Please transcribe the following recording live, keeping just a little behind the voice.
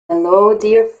Hello,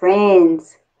 dear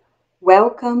friends.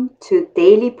 Welcome to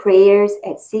Daily Prayers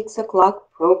at 6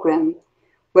 o'clock program.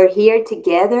 We're here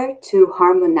together to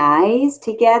harmonize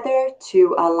together,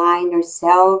 to align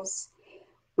ourselves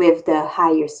with the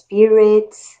higher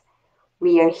spirits.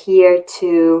 We are here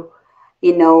to,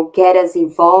 get us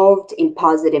involved in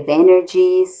positive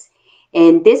energies.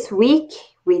 And this week,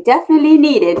 we definitely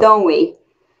need it, don't we?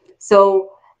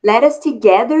 So let us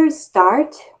together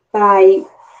start by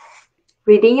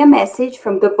reading a message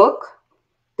from the book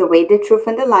The Way, the Truth,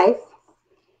 and the Life.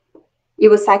 It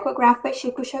was psychographed by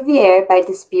Chico Xavier by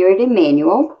the Spirit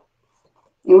Emmanuel.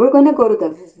 And we're going to go to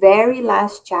the very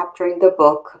last chapter in the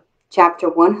book, chapter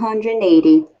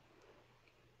 180.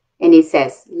 And it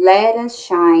says, "Let us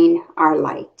shine our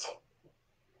light.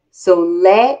 So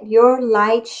let your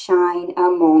light shine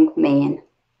among men."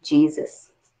 Jesus.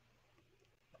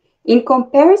 In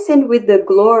comparison with the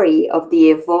glory of the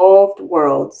evolved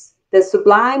worlds, the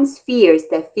sublime spheres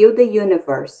that fill the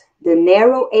universe, the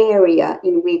narrow area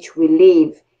in which we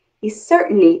live is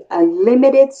certainly a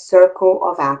limited circle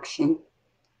of action.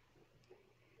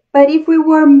 But if we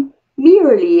were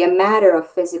merely a matter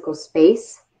of physical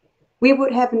space, we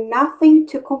would have nothing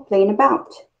to complain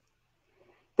about.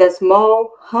 The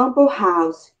small, humble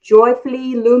house,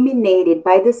 joyfully illuminated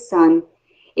by the sun,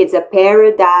 is a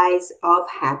paradise of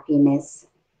happiness.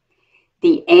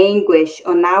 The anguish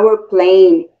on our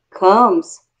plane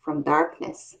comes from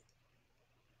darkness.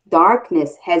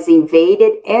 Darkness has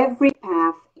invaded every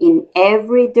path in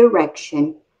every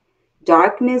direction.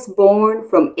 Darkness born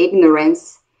from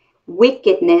ignorance,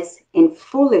 wickedness, and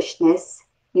foolishness,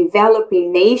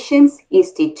 enveloping nations,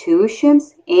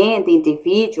 institutions, and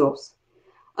individuals.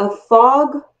 A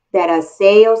fog that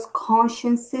assails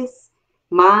consciences,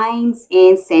 minds,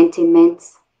 and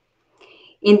sentiments.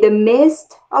 In the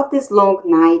midst of this long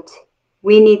night,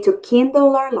 we need to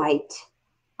kindle our light.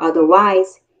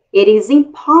 Otherwise, it is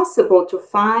impossible to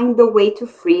find the way to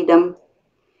freedom.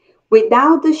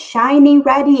 Without the shining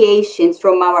radiations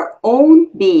from our own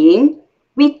being,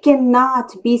 we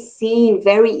cannot be seen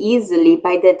very easily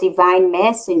by the divine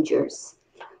messengers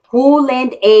who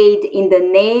lend aid in the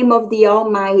name of the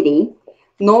Almighty,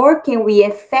 nor can we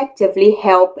effectively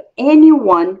help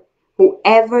anyone,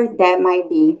 whoever that might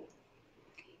be.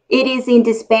 It is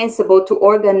indispensable to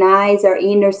organize our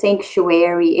inner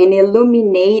sanctuary and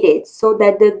illuminate it so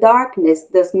that the darkness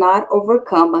does not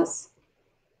overcome us.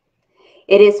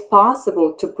 It is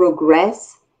possible to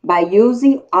progress by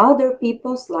using other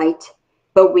people's light,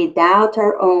 but without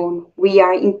our own, we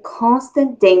are in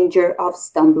constant danger of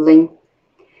stumbling.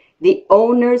 The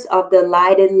owners of the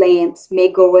lighted lamps may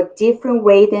go a different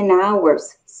way than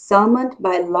ours, summoned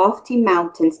by lofty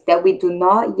mountains that we do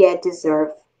not yet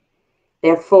deserve.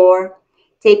 Therefore,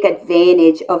 take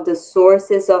advantage of the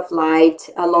sources of light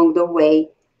along the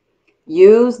way.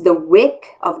 Use the wick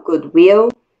of goodwill,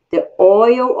 the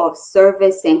oil of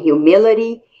service and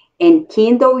humility, and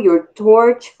kindle your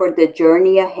torch for the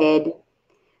journey ahead.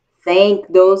 Thank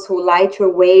those who light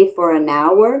your way for an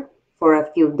hour, for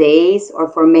a few days, or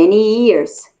for many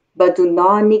years, but do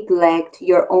not neglect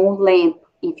your own lamp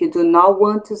if you do not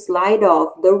want to slide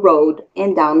off the road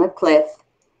and down a cliff.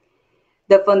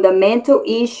 The fundamental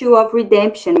issue of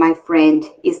redemption, my friend,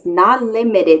 is not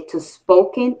limited to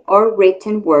spoken or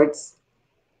written words.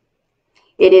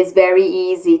 It is very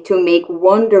easy to make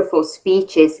wonderful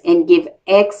speeches and give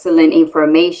excellent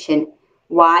information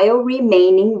while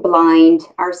remaining blind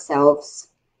ourselves.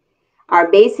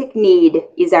 Our basic need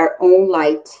is our own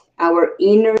light, our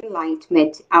inner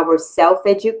enlightenment, our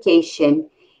self-education,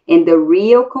 and the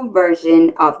real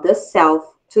conversion of the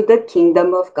self to the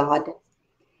kingdom of God.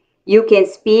 You can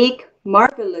speak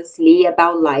marvelously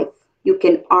about life. You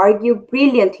can argue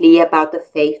brilliantly about the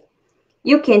faith.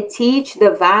 You can teach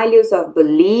the values of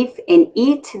belief and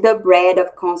eat the bread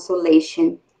of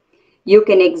consolation. You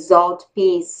can exalt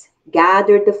peace,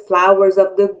 gather the flowers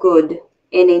of the good,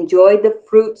 and enjoy the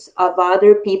fruits of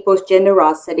other people's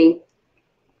generosity.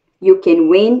 You can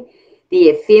win the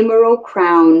ephemeral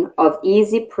crown of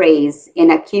easy praise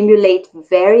and accumulate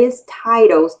various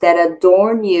titles that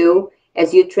adorn you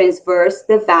as you traverse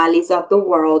the valleys of the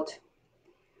world.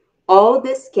 All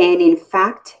this can, in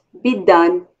fact, be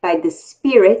done by the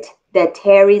Spirit that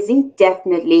tarries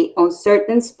indefinitely on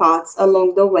certain spots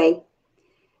along the way.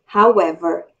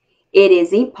 However, it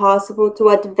is impossible to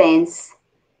advance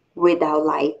without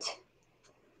light.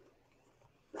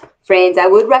 Friends, I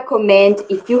would recommend,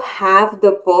 if you have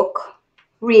the book,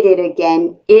 read it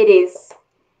again. It is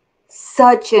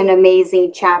such an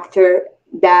amazing chapter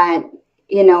that,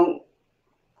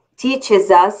 teaches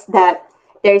us that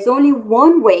there's only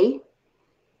one way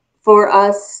for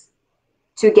us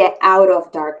to get out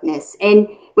of darkness. And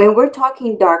when we're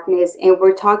talking darkness and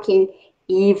we're talking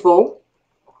evil,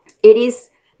 it is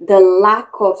the lack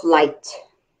of light,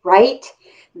 right?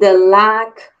 The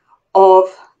lack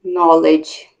of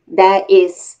knowledge. That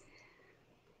is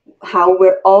how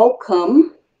we're all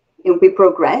come and we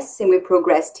progress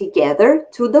together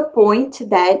to the point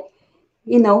that,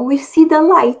 we see the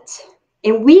light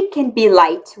and we can be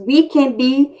light. We can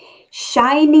be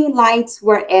shining lights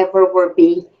wherever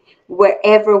we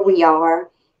are.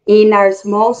 In our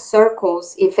small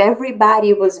circles, if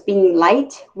everybody was being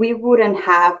light, we wouldn't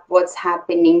have what's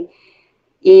happening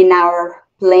in our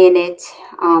planet.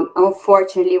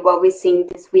 Unfortunately, what we're seeing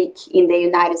this week in the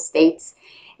United States,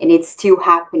 and it's still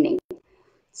happening.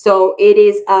 So it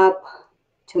is up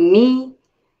to me,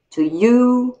 to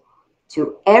you,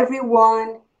 to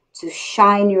everyone to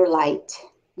shine your light.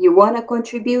 You want to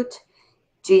contribute?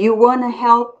 Do you want to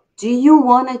help? Do you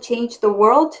want to change the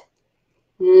world?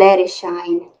 Let it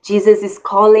shine. Jesus is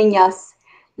calling us.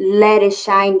 Let it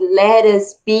shine. Let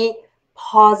us be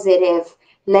positive.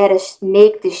 Let us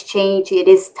make this change. It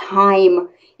is time.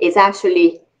 It's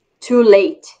actually too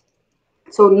late.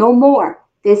 So no more.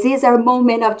 This is our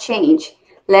moment of change.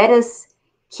 Let us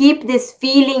keep this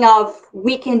feeling of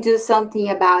we can do something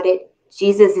about it.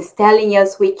 Jesus is telling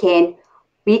us we can.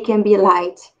 We can be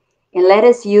light. And let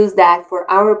us use that for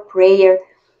our prayer,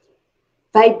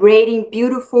 vibrating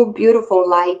beautiful, beautiful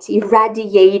light,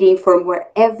 irradiating from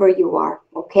wherever you are,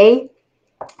 okay?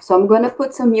 So I'm going to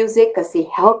put some music because it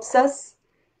helps us.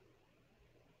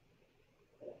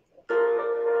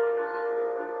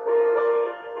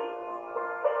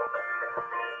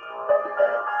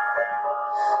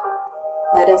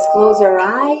 Let us close our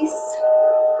eyes.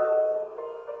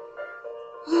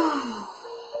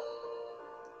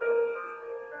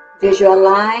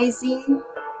 Visualizing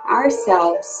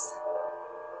ourselves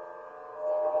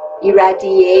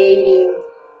irradiating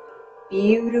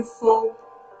beautiful,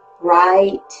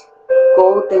 bright,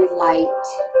 golden light.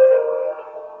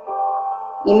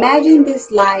 Imagine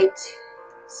this light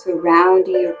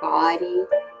surrounding your body,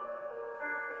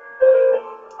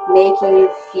 making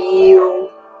you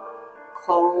feel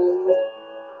calm,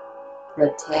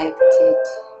 protected.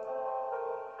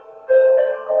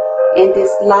 And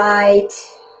this light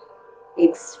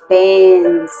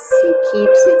expands, it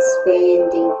keeps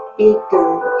expanding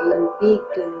bigger and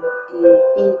bigger and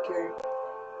bigger,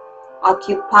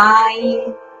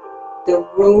 occupying the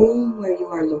room where you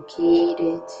are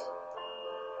located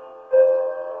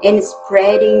and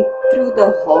spreading through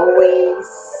the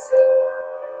hallways,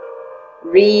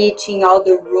 reaching all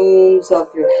the rooms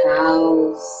of your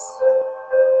house,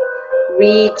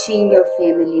 reaching your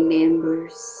family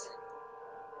members.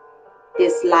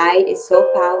 This light is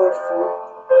so powerful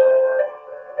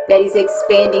that is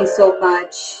expanding so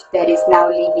much that is now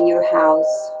leaving your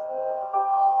house,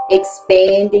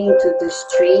 expanding to the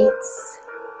streets,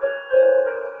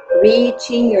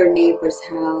 reaching your neighbor's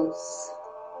house,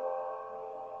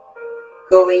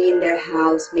 going in their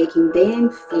house, making them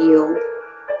feel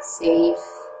safe,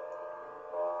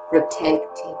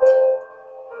 protected,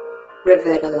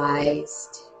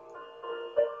 revitalized.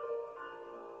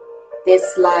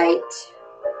 This light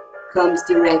comes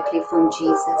directly from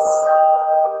Jesus.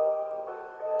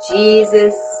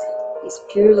 Jesus is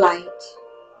pure light,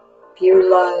 pure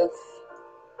love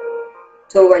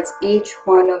towards each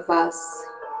one of us.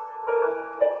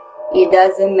 It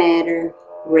doesn't matter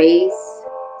race,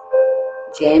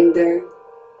 gender,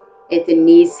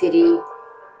 ethnicity,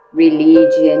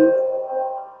 religion,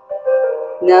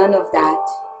 none of that.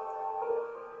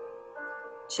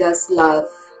 Just love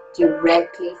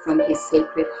directly from His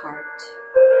sacred heart.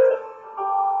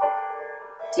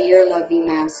 Dear loving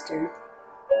Master,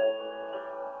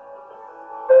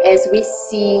 as we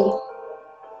see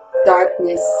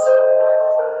darkness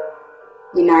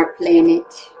in our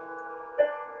planet,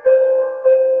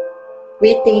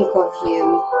 we think of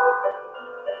you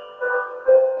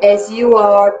as you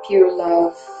are pure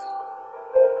love,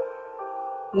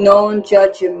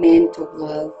 non-judgmental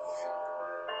love,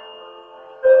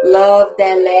 love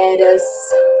that let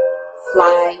us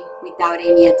fly without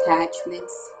any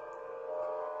attachments,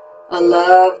 a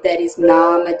love that is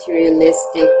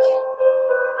non-materialistic,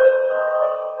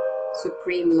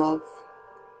 supreme love.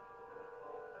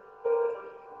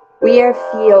 We are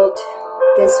filled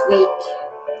this week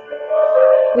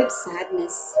with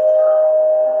sadness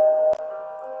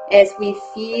as we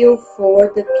feel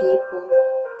for the people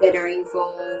that are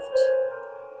involved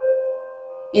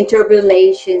in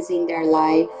tribulations in their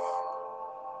life,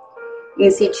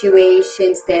 in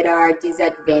situations that are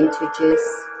disadvantageous.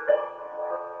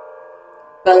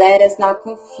 But let us not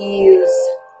confuse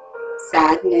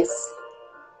sadness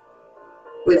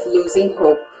with losing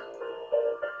hope.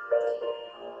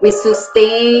 We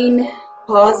sustain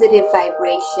positive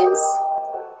vibrations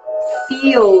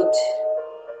filled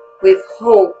with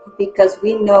hope because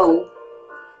we know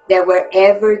that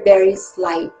wherever there is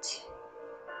light,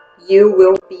 you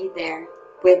will be there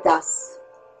with us.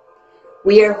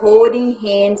 We are holding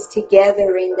hands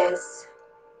together in this,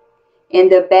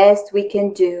 and the best we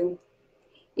can do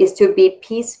is to be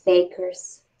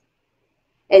peacemakers,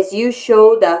 as you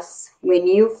showed us when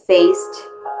you faced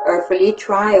earthly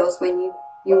trials when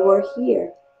you were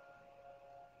here.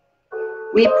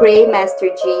 We pray, Master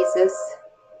Jesus,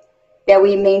 that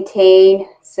we maintain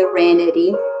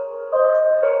serenity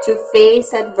to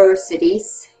face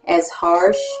adversities as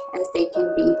harsh as they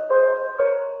can be.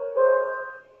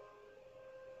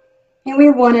 And we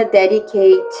want to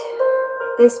dedicate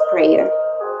this prayer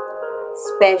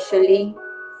especially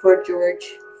for George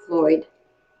Floyd.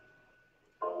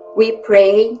 We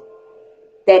pray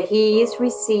that he is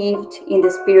received in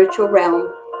the spiritual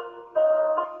realm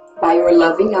by your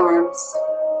loving arms,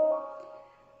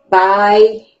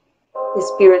 by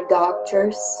the spirit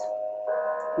doctors,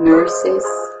 nurses,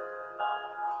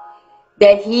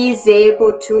 that he is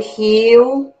able to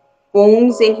heal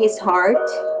wounds in his heart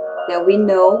that we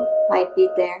know might be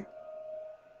there,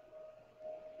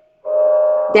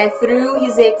 that through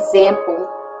his example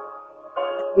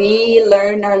we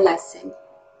learn our lesson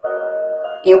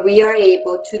and we are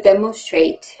able to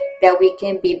demonstrate that we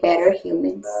can be better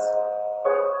humans.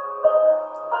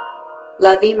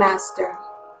 Loving Master,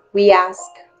 we ask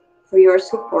for your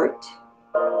support,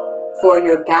 for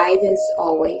your guidance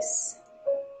always,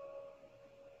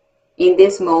 in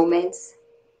these moments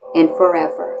and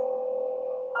forever.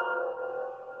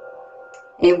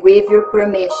 And with your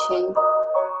permission,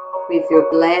 with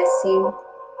your blessing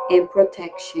and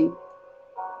protection,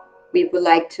 we would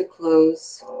like to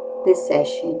close this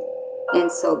session,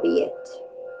 and so be it.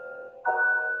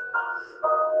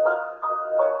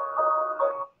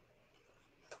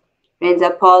 Friends,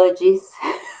 apologies.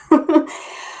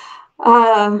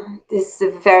 This is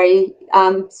a very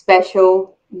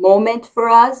special moment for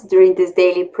us during this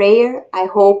daily prayer. I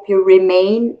hope you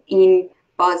remain in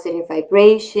positive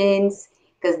vibrations,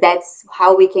 because that's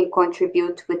how we can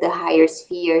contribute with the higher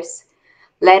spheres.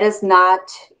 Let us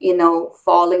not,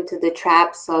 fall into the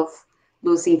traps of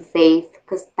losing faith,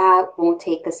 because that won't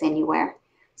take us anywhere.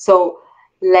 So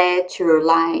let your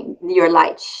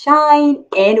light shine,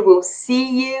 and we'll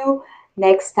see you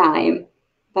next time.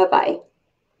 Bye-bye.